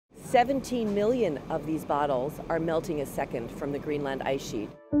17 million of these bottles are melting a second from the Greenland ice sheet.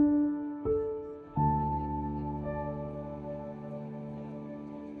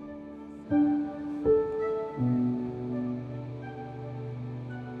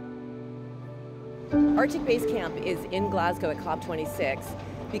 Arctic Base Camp is in Glasgow at COP26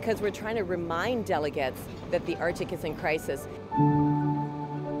 because we're trying to remind delegates that the Arctic is in crisis.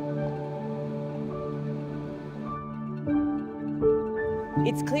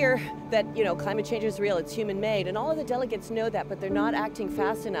 It's clear that, climate change is real, it's human-made, and all of the delegates know that, but they're not acting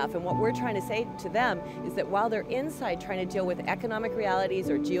fast enough. And what we're trying to say to them is that while they're inside trying to deal with economic realities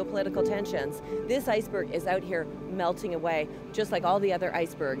or geopolitical tensions, this iceberg is out here melting away, just like all the other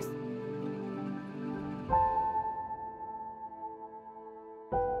icebergs.